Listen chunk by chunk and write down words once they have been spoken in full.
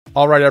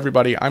All right,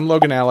 everybody, I'm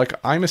Logan Alec,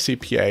 I'm a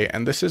CPA,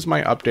 and this is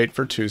my update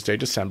for Tuesday,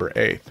 December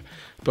 8th.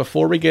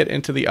 Before we get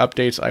into the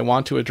updates, I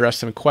want to address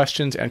some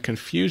questions and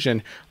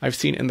confusion I've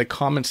seen in the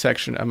comment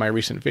section of my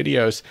recent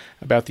videos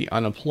about the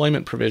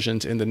unemployment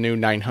provisions in the new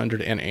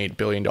 $908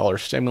 billion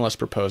stimulus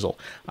proposal.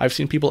 I've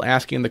seen people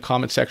asking in the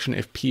comment section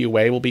if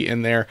PUA will be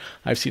in there.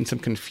 I've seen some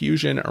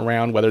confusion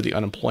around whether the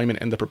unemployment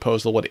in the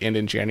proposal would end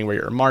in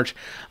January or March.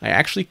 I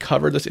actually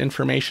covered this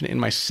information in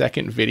my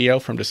second video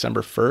from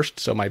December 1st,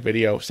 so my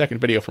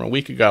second video from a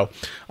week ago,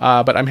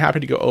 but I'm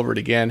happy to go over it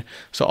again.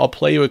 So I'll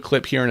play you a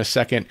clip here in a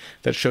second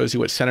that shows you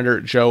what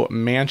Senator Joe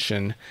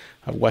Manchin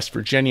of West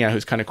Virginia,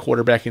 who's kind of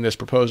quarterbacking this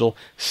proposal,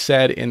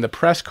 said in the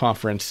press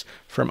conference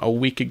from a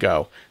week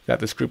ago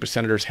that this group of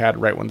senators had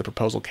right when the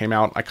proposal came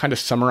out. I kind of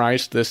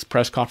summarized this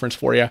press conference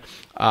for you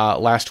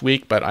last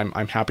week, but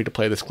I'm happy to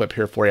play this clip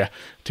here for you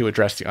to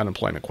address the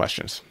unemployment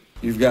questions.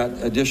 You've got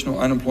additional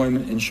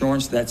unemployment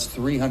insurance. That's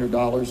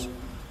 $300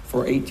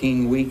 for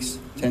 18 weeks,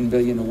 $10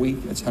 billion a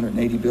week. That's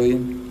 $180 billion.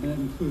 And that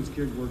includes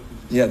gig workers.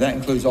 Yeah, that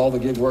includes all the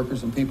gig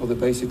workers and people that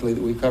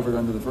we covered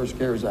under the first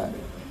CARES Act.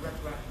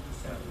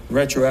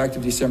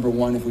 Retroactive December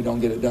 1 if we don't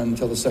get it done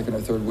until the second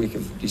or third week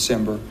of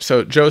December.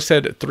 So Joe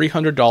said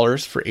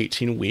 $300 for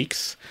 18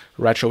 weeks,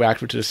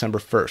 retroactive to December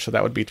 1st. So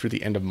that would be through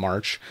the end of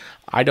March.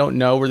 I don't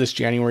know where this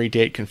January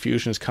date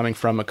confusion is coming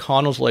from.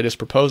 McConnell's latest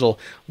proposal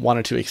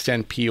wanted to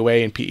extend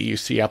PUA and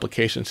PEUC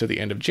applications to the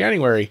end of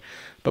January.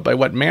 But by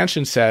what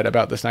Manchin said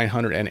about this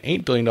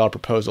 $908 billion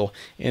proposal,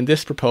 in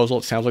this proposal,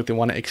 it sounds like they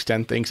want to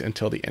extend things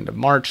until the end of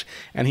March.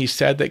 And he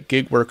said that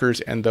gig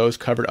workers and those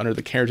covered under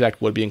the CARES Act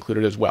would be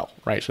included as well,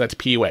 right? So that's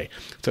PUA.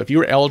 So if you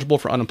were eligible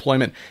for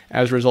unemployment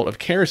as a result of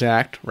CARES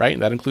Act, right,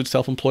 that includes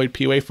self-employed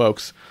PUA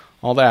folks,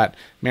 all that,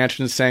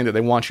 Manchin is saying that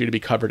they want you to be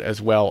covered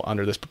as well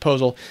under this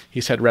proposal.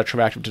 He said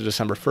retroactive to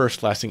December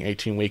 1st, lasting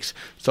 18 weeks.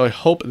 So I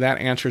hope that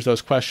answers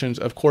those questions.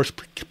 Of course,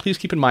 please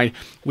keep in mind,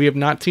 we have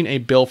not seen a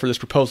bill for this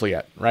proposal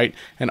yet, right?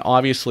 And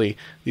obviously,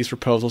 these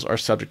proposals are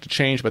subject to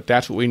change, but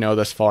that's what we know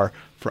thus far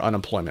for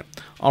unemployment.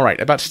 All right,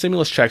 about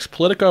stimulus checks,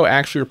 Politico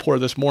actually reported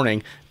this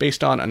morning,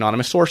 based on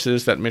anonymous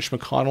sources, that Mitch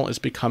McConnell is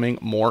becoming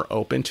more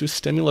open to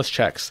stimulus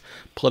checks.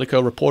 Politico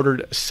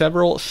reported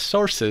several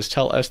sources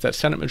tell us that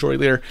Senate Majority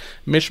Leader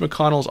Mitch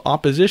McConnell's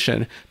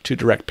opposition to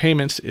direct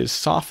payments is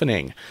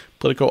softening.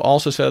 Politico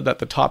also said that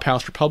the top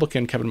House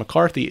Republican, Kevin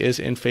McCarthy, is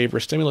in favor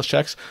of stimulus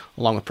checks,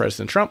 along with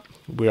President Trump.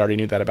 We already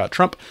knew that about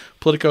Trump.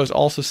 Politico is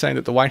also saying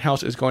that the White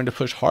House is going to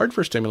push hard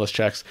for stimulus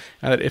checks,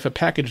 and that if a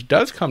package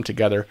does come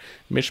together,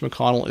 Mitch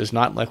McConnell is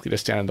not likely to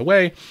stand in the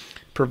way,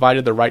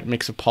 provided the right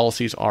mix of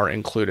policies are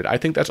included. I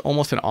think that's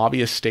almost an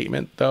obvious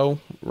statement, though,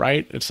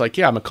 right? It's like,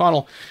 yeah,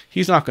 McConnell,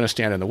 he's not going to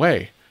stand in the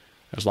way,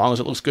 as long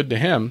as it looks good to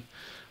him.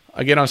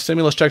 Again, on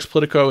stimulus checks,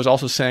 Politico is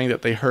also saying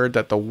that they heard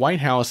that the White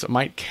House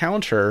might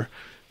counter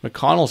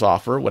McConnell's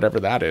offer, whatever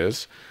that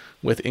is,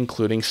 with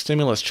including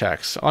stimulus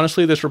checks.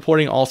 Honestly, this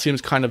reporting all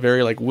seems kind of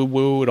very like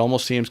woo-woo. It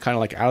almost seems kind of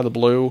like out of the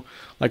blue.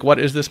 Like, what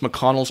is this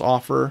McConnell's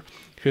offer?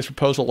 His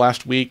proposal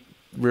last week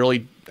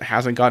really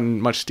hasn't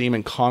gotten much steam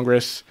in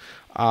Congress.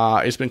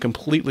 It's been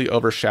completely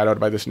overshadowed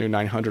by this new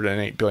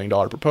 $908 billion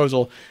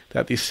proposal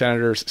that these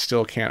senators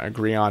still can't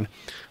agree on.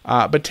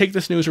 But take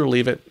this news or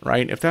leave it,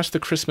 right? If that's the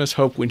Christmas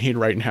hope we need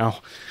right now,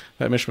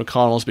 that Mitch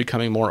McConnell is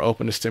becoming more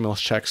open to stimulus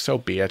checks, so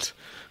be it.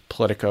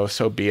 Politico,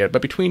 so be it.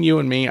 But between you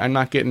and me, I'm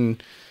not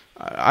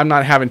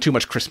having too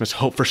much Christmas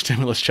hope for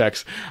stimulus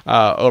checks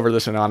over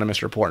this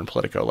anonymous report in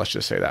Politico. Let's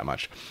just say that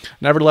much.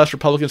 Nevertheless,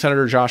 Republican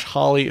Senator Josh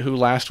Hawley, who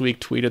last week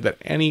tweeted that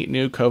any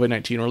new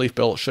COVID-19 relief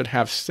bill should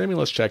have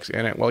stimulus checks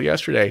in it, well,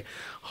 yesterday,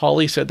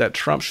 Hawley said that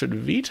Trump should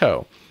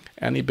veto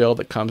any bill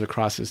that comes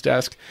across his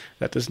desk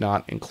that does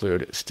not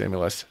include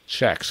stimulus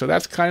checks. So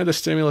that's kind of the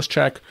stimulus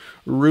check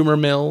rumor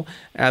mill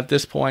at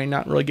this point.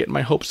 Not really getting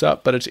my hopes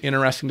up, but it's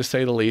interesting to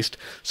say the least.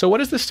 So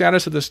what is the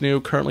status of this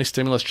new currently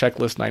stimulus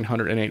checklist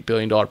 $908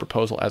 billion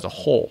proposal as a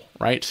whole,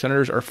 right?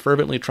 Senators are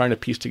fervently trying to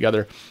piece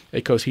together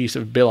a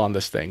cohesive bill on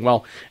this thing.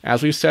 Well,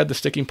 as we've said, the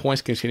sticking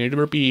points continue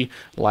to be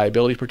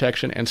liability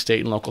protection and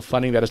state and local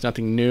funding. That is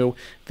nothing new.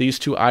 These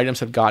two items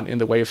have gotten in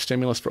the way of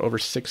stimulus for over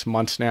 6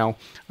 months now.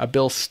 A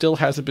bill still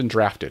hasn't been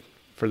drafted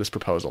for this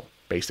proposal,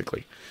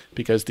 basically,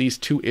 because these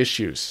two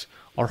issues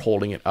are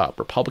holding it up.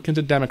 Republicans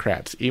and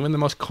Democrats, even the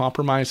most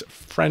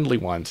compromise-friendly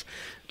ones,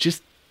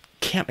 just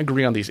can't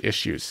agree on these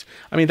issues.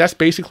 I mean, that's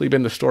basically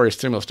been the story of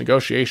stimulus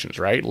negotiations,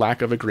 right?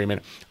 Lack of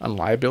agreement on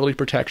liability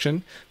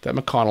protection that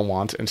McConnell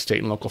wants and state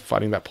and local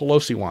funding that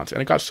Pelosi wants.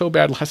 And it got so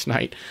bad last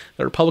night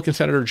that Republican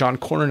Senator John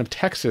Cornyn of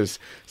Texas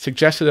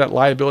suggested that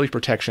liability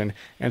protection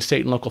and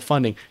state and local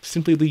funding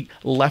simply be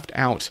left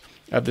out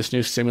of this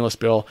new stimulus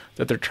bill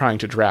that they're trying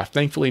to draft.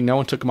 Thankfully, no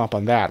one took him up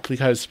on that,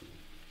 because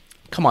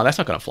Come on, that's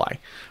not going to fly,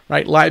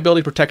 right?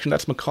 Liability protection,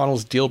 that's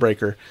McConnell's deal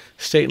breaker.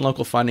 State and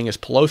local funding is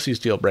Pelosi's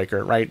deal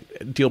breaker,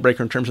 right? Deal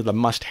breaker in terms of the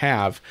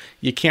must-have.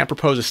 You can't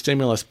propose a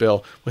stimulus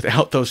bill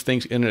without those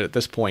things in it at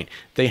this point.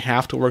 They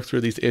have to work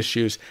through these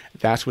issues.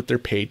 That's what they're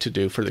paid to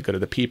do for the good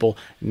of the people,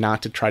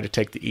 not to try to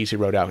take the easy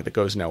road out that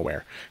goes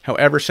nowhere.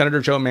 However, Senator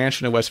Joe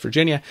Manchin of West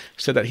Virginia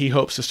said that he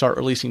hopes to start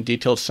releasing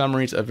detailed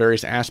summaries of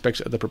various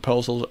aspects of the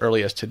proposals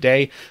early as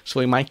today.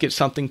 So we might get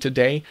something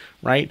today,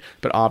 right?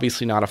 But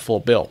obviously not a full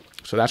bill.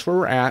 So that's where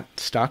we're at,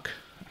 stuck,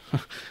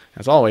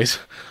 as always,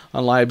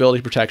 on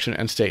liability protection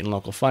and state and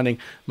local funding.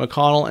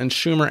 McConnell and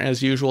Schumer,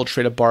 as usual,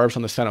 traded barbs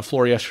on the Senate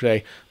floor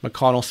yesterday.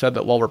 McConnell said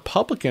that while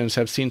Republicans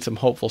have seen some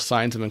hopeful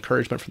signs of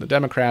encouragement from the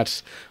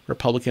Democrats,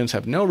 Republicans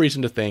have no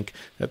reason to think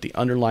that the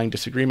underlying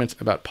disagreements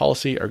about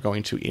policy are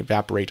going to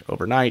evaporate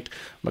overnight.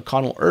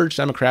 McConnell urged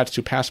Democrats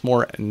to pass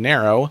more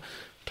narrow,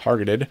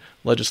 targeted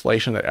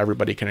legislation that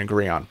everybody can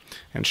agree on.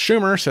 And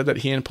Schumer said that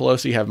he and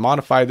Pelosi have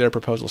modified their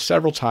proposal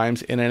several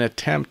times in an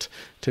attempt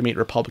to meet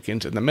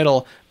Republicans in the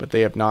middle, but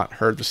they have not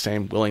heard the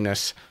same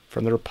willingness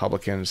from the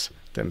Republicans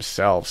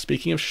themselves.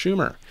 Speaking of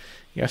Schumer,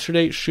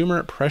 yesterday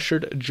Schumer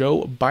pressured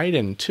Joe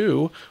Biden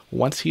to,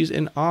 once he's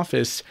in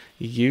office,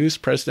 use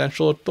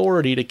presidential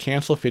authority to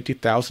cancel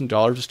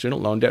 $50,000 of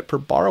student loan debt per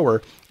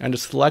borrower and to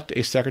select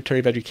a Secretary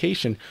of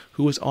Education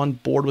who was on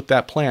board with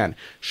that plan.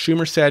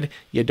 Schumer said,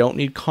 "You don't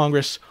need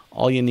Congress.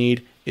 All you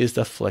need is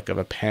the flick of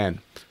a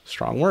pen."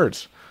 Strong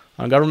words.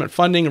 On government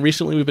funding,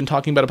 recently we've been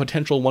talking about a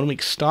potential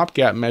one-week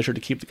stopgap measure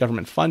to keep the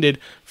government funded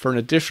for an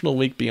additional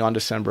week beyond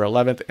December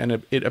 11th,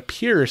 and it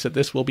appears that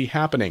this will be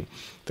happening.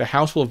 The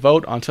House will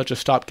vote on such a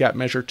stopgap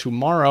measure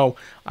tomorrow.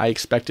 I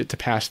expect it to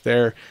pass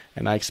there,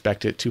 and I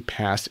expect it to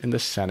pass in the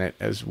Senate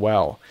as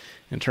well.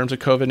 In terms of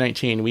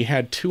COVID-19, we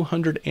had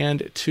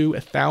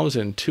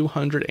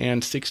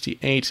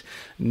 202,268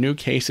 new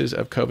cases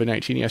of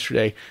COVID-19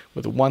 yesterday,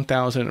 with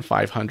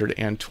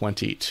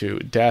 1,522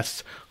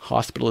 deaths.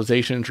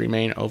 Hospitalizations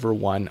remain over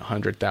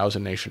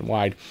 100,000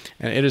 nationwide.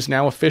 And it is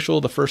now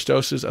official, the first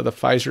doses of the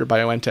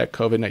Pfizer-BioNTech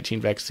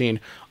COVID-19 vaccine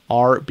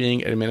are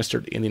being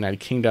administered in the United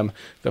Kingdom.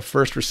 The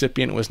first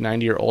recipient was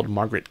 90-year-old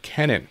Margaret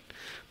Kennan.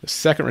 The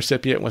second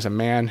recipient was a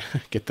man,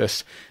 get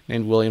this,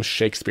 named William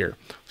Shakespeare.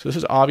 So this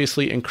is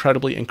obviously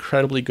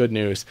incredibly good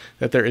news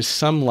that there is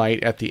some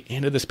light at the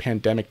end of this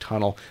pandemic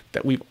tunnel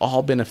that we've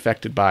all been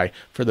affected by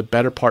for the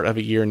better part of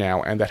a year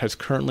now, and that has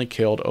currently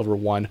killed over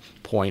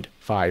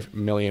 1.5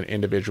 million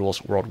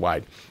individuals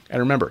worldwide. And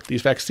remember,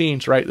 these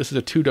vaccines, right, this is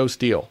a 2-dose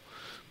deal.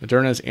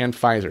 Moderna's and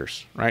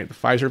Pfizer's, right? The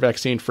Pfizer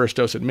vaccine, first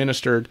dose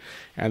administered,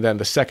 and then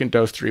the second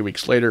dose 3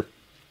 weeks later.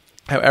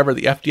 However,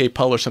 the FDA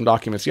published some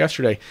documents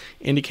yesterday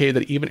indicated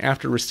that even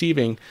after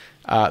receiving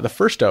the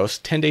first dose,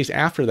 10 days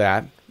after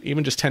that,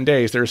 even just 10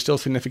 days, there is still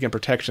significant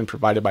protection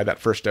provided by that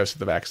first dose of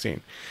the vaccine.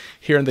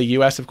 Here in the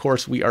U.S., of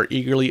course, we are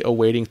eagerly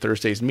awaiting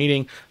Thursday's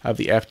meeting of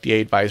the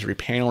FDA advisory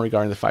panel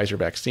regarding the Pfizer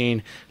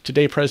vaccine.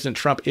 Today, President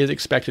Trump is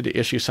expected to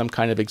issue some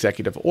kind of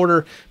executive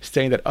order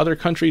saying that other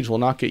countries will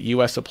not get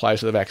U.S.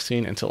 supplies of the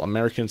vaccine until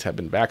Americans have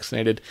been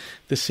vaccinated.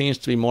 This seems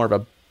to be more of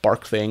a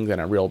bark thing than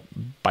a real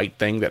bite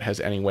thing that has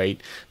any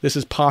weight. This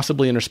is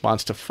possibly in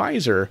response to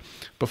Pfizer.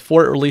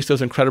 Before it released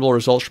those incredible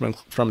results from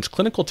its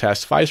clinical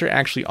tests, Pfizer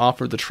actually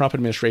offered the Trump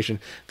administration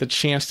the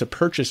chance to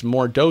purchase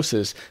more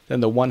doses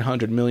than the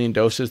 100 million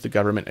doses the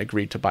government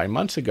agreed to buy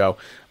months ago,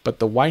 but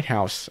the White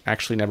House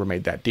actually never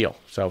made that deal.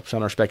 So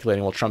some are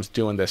speculating, well, Trump's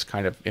doing this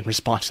kind of in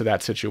response to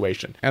that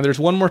situation. And there's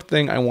one more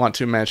thing I want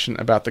to mention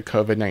about the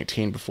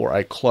COVID-19 before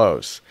I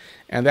close,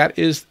 and that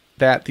is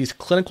that these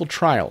clinical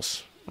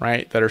trials,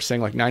 right, that are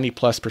saying like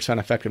 90+%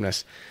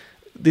 effectiveness,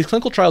 these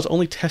clinical trials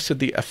only tested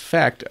the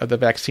effect of the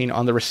vaccine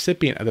on the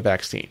recipient of the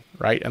vaccine,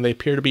 right? And they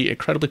appear to be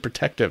incredibly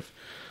protective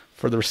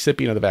for the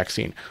recipient of the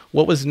vaccine.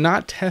 What was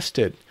not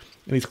tested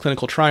in these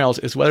clinical trials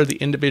is whether the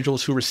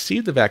individuals who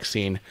received the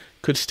vaccine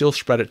could still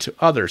spread it to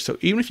others. So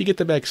even if you get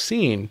the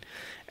vaccine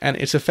and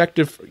it's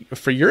effective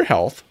for your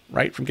health,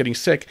 right, from getting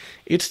sick,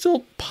 it's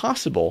still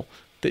possible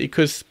that you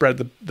could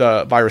spread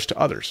the virus to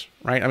others,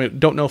 right? I mean,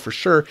 don't know for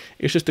sure.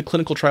 It's just the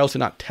clinical trials did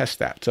not test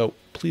that. So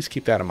please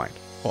keep that in mind.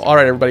 Well, all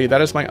right, everybody,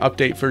 that is my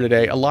update for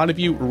today. A lot of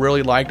you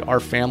really liked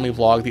our family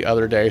vlog the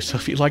other day. So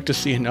if you'd like to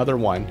see another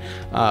one,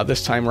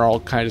 this time we're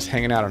all kind of just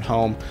hanging out at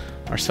home.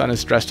 Our son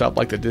is dressed up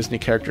like the Disney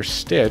character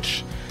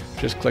Stitch.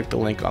 Just click the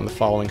link on the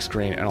following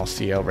screen and I'll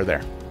see you over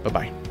there.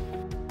 Bye-bye.